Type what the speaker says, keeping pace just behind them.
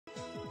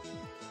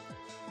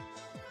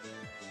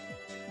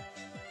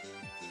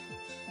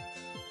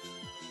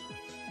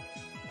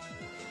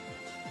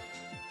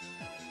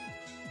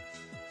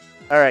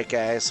Alright,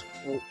 guys.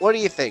 What do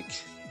you think?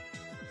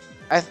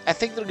 I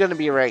think they're gonna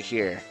be right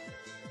here.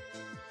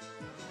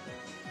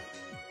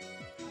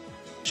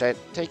 Should I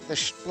take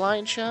the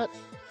blind shot?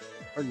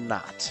 Or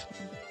not?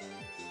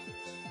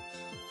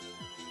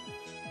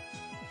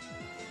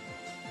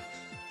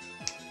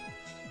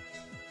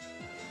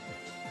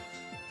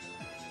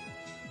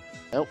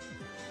 Nope.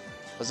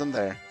 Wasn't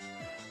there.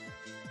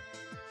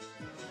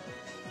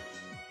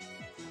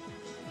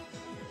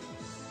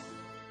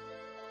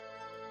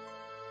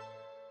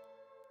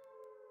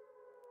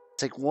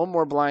 Take one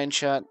more blind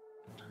shot.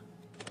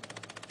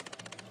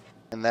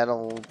 And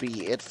that'll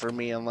be it for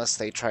me unless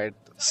they try to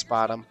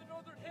spot him.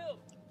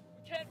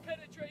 Can't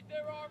penetrate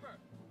their armor.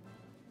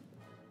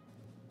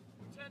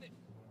 Lieutenant,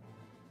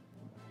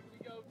 here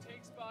we go,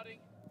 tank spotting.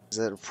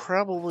 They're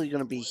probably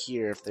going to be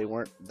here if they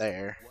weren't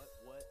there.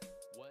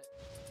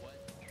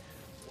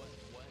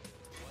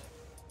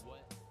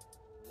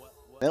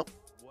 Nope.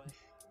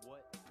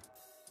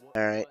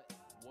 Alright.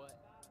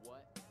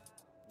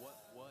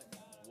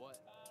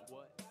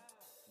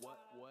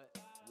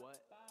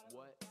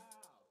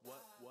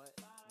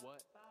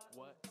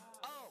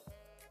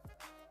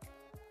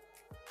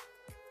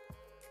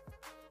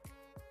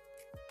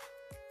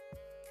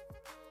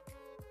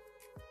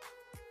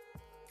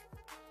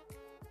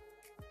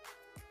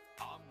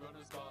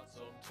 Start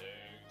some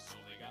tanks,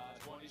 only got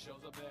 20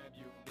 shells of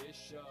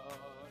ammunition.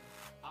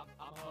 I'm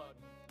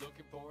hunting,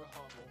 looking for a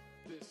humble.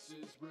 This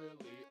is really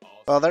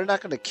awesome. Well, they're not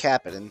going to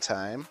cap it in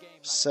time,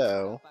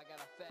 so...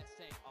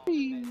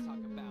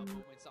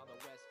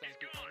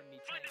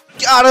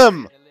 Got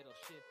him!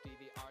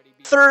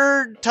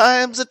 Third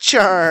time's a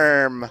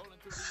charm!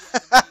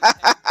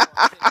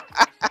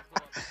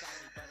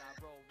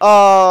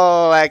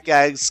 Oh, that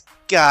guy's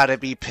gotta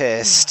be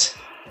pissed.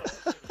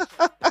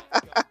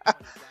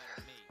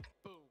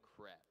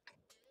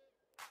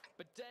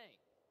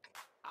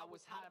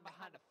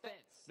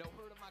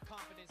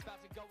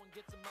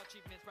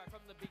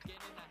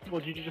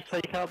 What did you just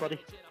take out, buddy?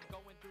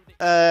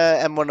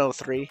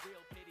 M103.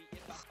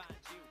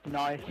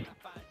 Nice.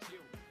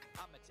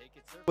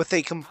 With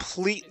a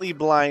completely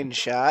blind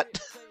shot.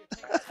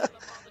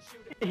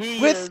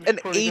 With an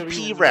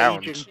AP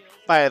round,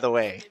 by the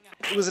way.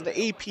 It was an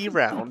AP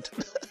round.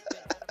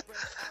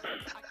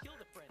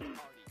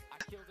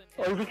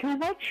 Overkill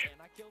much?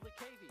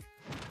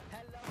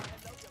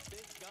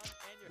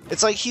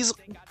 It's like he's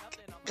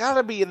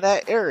gotta be in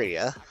that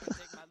area.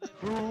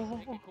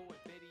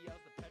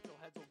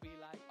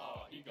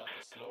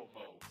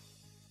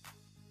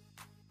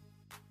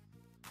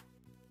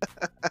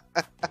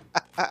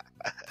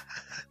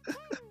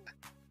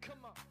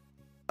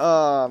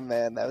 Oh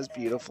man, that was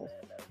beautiful.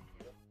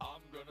 I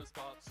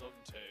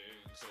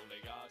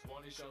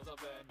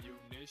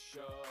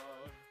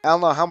don't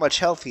know how much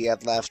health he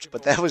had left,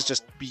 but that was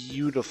just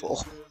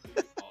beautiful.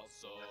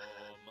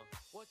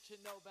 What you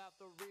know about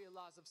the real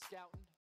laws of scouting?